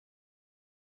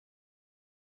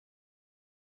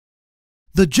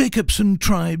The Jacobsen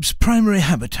tribe's primary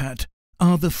habitat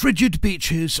are the frigid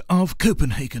beaches of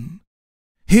Copenhagen.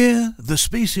 Here the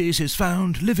species is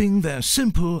found living their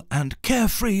simple and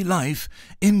carefree life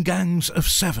in gangs of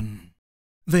 7.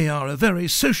 They are a very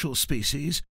social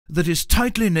species that is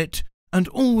tightly knit and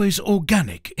always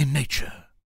organic in nature.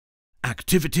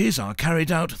 Activities are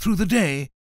carried out through the day,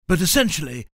 but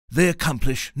essentially they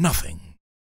accomplish nothing.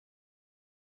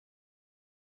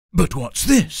 But what's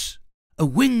this? A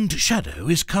winged shadow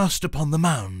is cast upon the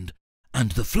mound,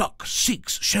 and the flock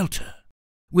seeks shelter.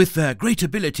 With their great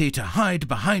ability to hide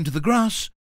behind the grass,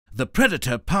 the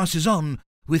predator passes on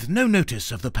with no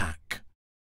notice of the pack.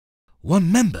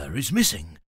 One member is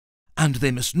missing, and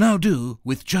they must now do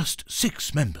with just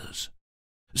 6 members.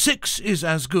 6 is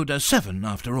as good as 7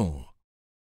 after all.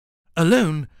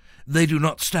 Alone, they do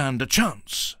not stand a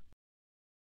chance.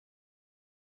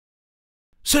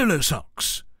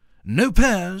 Solosocks. No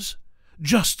pairs,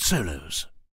 just solos.